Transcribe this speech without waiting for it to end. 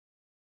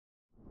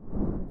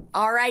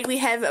All right, we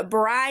have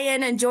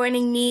Brian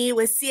joining me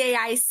with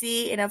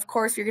CAIC, and of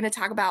course, we're going to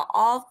talk about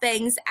all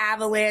things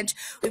Avalanche.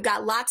 We've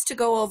got lots to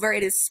go over.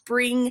 It is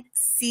spring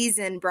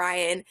season,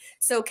 Brian.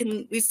 So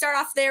can we start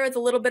off there with a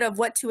little bit of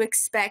what to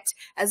expect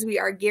as we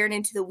are gearing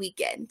into the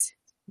weekend?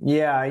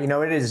 Yeah,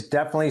 it is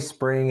definitely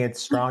spring.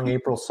 It's strong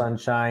April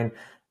sunshine,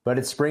 but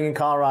it's spring in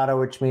Colorado,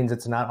 which means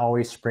it's not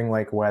always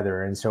spring-like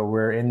weather. And so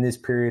we're in this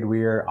period,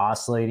 we are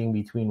oscillating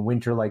between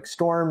winter-like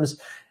storms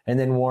and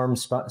then warm,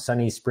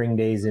 sunny spring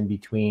days in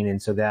between.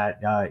 And so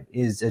that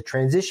is a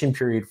transition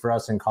period for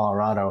us in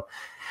Colorado.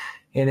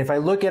 And if I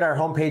look at our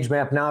homepage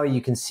map now,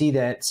 you can see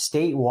that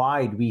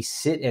statewide, we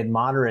sit at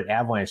moderate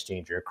avalanche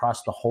danger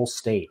across the whole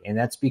state. And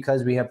that's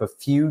because we have a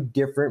few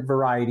different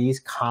varieties,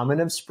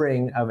 common of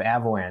spring, of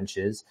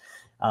avalanches.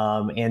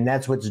 And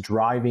that's what's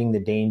driving the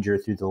danger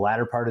through the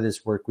latter part of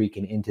this work week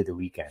and into the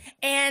weekend.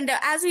 And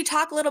as we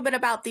talk a little bit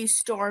about these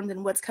storms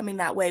and what's coming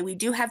that way, we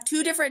do have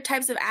two different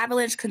types of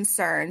avalanche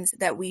concerns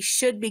that we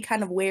should be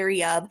kind of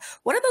wary of.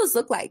 What do those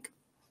look like?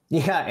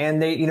 Yeah,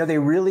 and they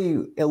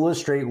really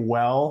illustrate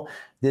well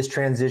this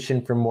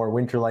transition from more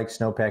winter-like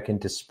snowpack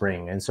into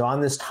spring. And so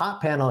on this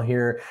top panel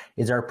here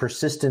is our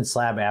persistent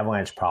slab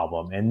avalanche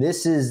problem. And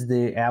this is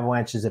the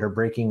avalanches that are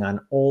breaking on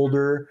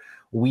older,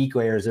 weak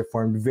layers that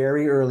formed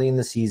very early in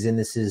the season.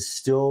 This is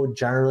still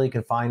generally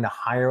confined to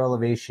higher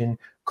elevation,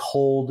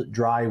 cold,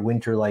 dry,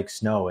 winter-like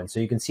snow. And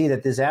so you can see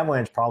that this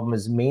avalanche problem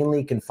is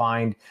mainly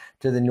confined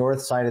to the north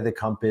side of the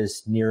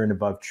compass near and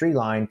above tree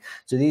line.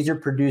 So these are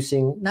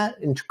producing not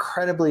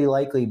incredibly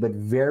likely, but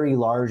very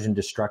large and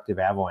destructive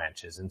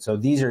avalanches. And so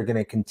these are going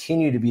to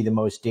continue to be the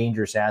most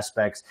dangerous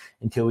aspects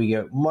until we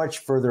get much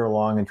further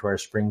along into our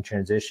spring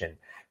transition.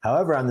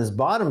 However, on this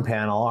bottom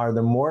panel are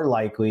the more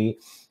likely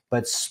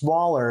but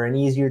smaller and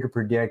easier to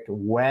predict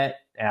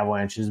wet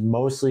avalanches,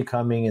 mostly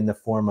coming in the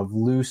form of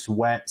loose,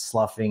 wet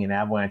sloughing and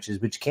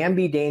avalanches, which can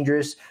be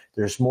dangerous.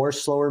 There's more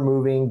slower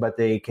moving, but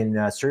they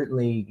can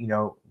certainly,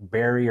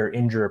 bury or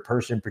injure a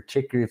person,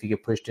 particularly if you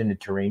get pushed into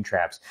terrain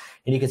traps.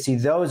 And you can see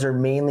those are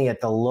mainly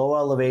at the low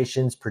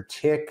elevations,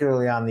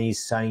 particularly on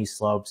these sunny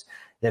slopes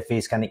that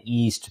face kind of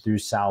east through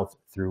south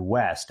through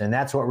west. And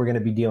that's what we're going to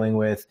be dealing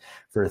with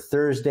for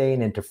Thursday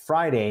and into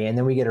Friday. And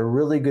then we get a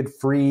really good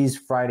freeze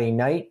Friday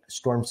night.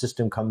 Storm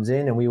system comes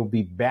in and we will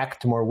be back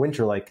to more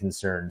winter-like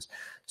concerns.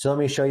 So let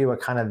me show you what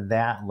kind of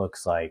that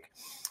looks like.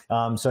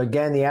 So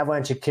again, the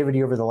avalanche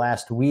activity over the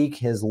last week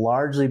has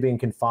largely been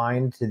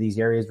confined to these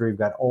areas where we've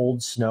got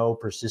old snow,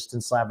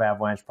 persistent slab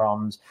avalanche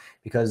problems,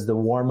 because the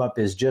warm-up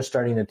is just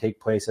starting to take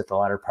place at the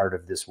latter part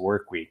of this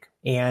work week.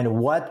 And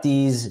what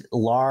these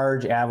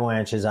large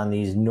avalanches on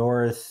these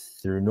north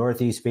through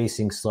northeast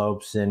facing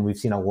slopes, and we've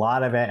seen a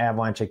lot of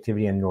avalanche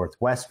activity on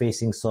northwest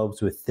facing slopes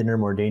with thinner,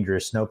 more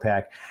dangerous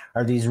snowpack,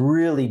 are these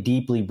really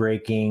deeply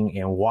breaking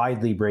and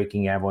widely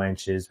breaking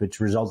avalanches, which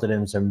resulted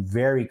in some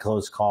very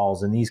close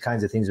calls. And these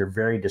kinds of things are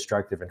very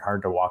destructive and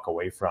hard to walk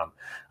away from.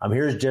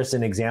 Here's just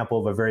an example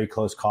of a very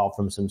close call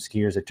from some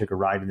skiers that took a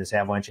ride in this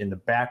avalanche. In the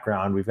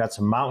background, we've got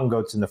some mountain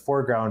goats in the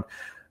foreground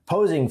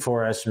posing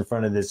for us in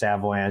front of this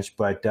avalanche,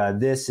 but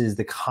this is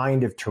the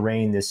kind of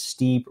terrain, this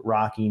steep,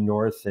 rocky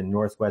north and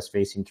northwest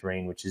facing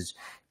terrain, which has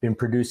been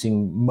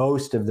producing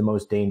most of the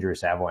most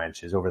dangerous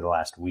avalanches over the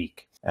last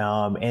week.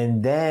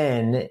 And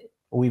then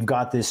we've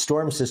got this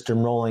storm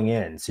system rolling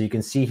in. So you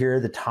can see here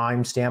the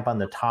timestamp on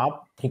the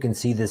top. You can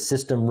see the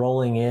system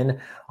rolling in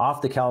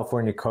off the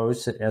California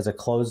coast as a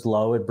closed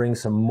low. It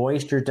brings some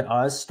moisture to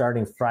us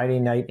starting Friday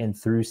night and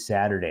through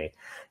Saturday.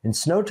 And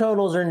snow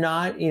totals are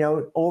not,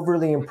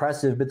 overly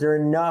impressive, but they're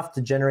enough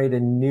to generate a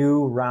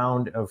new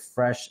round of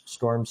fresh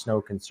storm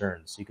snow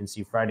concerns. So you can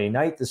see Friday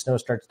night, the snow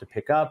starts to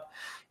pick up.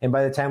 And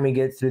by the time we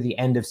get through the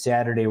end of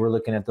Saturday, we're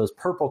looking at those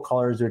purple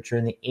colors, which are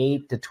in the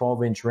 8 to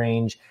 12 inch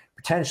range,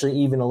 potentially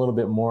even a little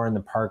bit more in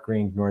the park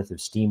range north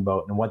of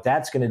Steamboat. And what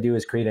that's going to do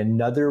is create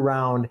another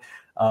round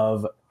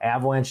of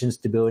avalanche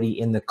instability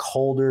in the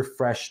colder,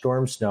 fresh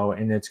storm snow,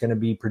 and it's going to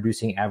be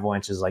producing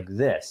avalanches like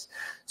this.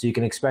 So you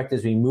can expect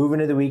as we move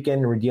into the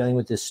weekend, we're dealing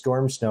with this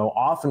storm snow,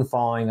 often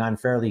falling on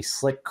fairly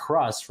slick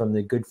crust from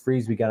the good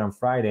freeze we got on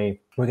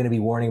Friday. We're going to be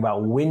warning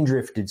about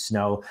wind-drifted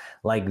snow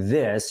like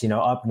this,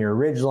 up near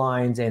ridge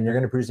lines, and they're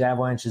going to produce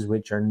avalanches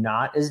which are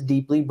not as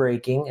deeply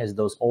breaking as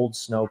those old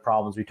snow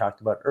problems we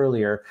talked about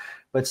earlier,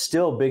 but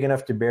still big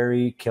enough to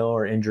bury, kill,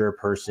 or injure a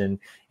person.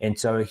 And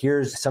so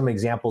here's some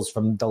examples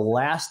from the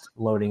last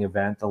loading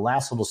event, the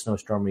last little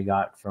snowstorm we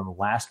got from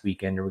last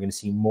weekend, and we're going to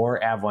see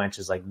more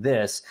avalanches like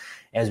this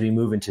as we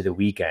move into the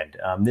weekend.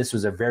 This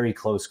was a very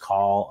close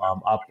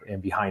call up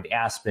and behind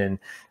Aspen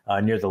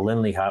near the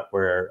Lindley Hut,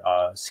 where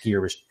a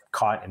skier was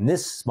caught in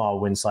this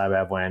small wind slab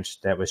avalanche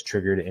that was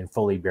triggered and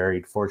fully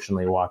buried,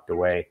 fortunately walked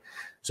away.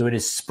 So it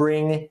is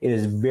spring. It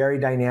is very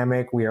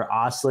dynamic. We are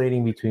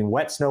oscillating between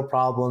wet snow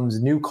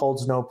problems, new cold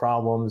snow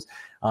problems,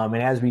 And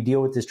as we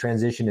deal with this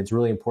transition, it's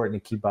really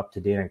important to keep up to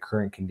date on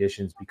current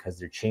conditions because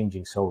they're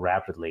changing so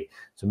rapidly.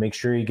 So make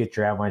sure you get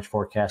your avalanche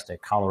forecast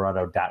at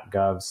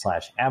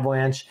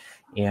Colorado.gov/avalanche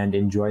and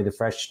enjoy the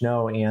fresh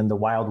snow and the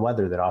wild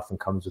weather that often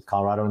comes with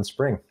Colorado in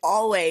spring.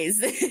 Always.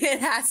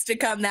 It has to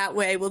come that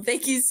way. Well,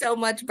 thank you so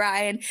much,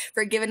 Brian,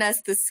 for giving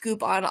us the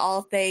scoop on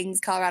all things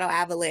Colorado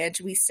Avalanche.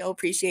 We so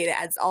appreciate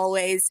it as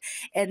always.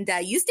 And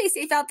you stay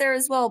safe out there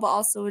as well, but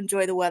also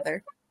enjoy the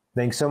weather.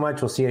 Thanks so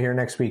much. We'll see you here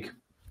next week.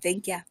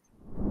 Thank you.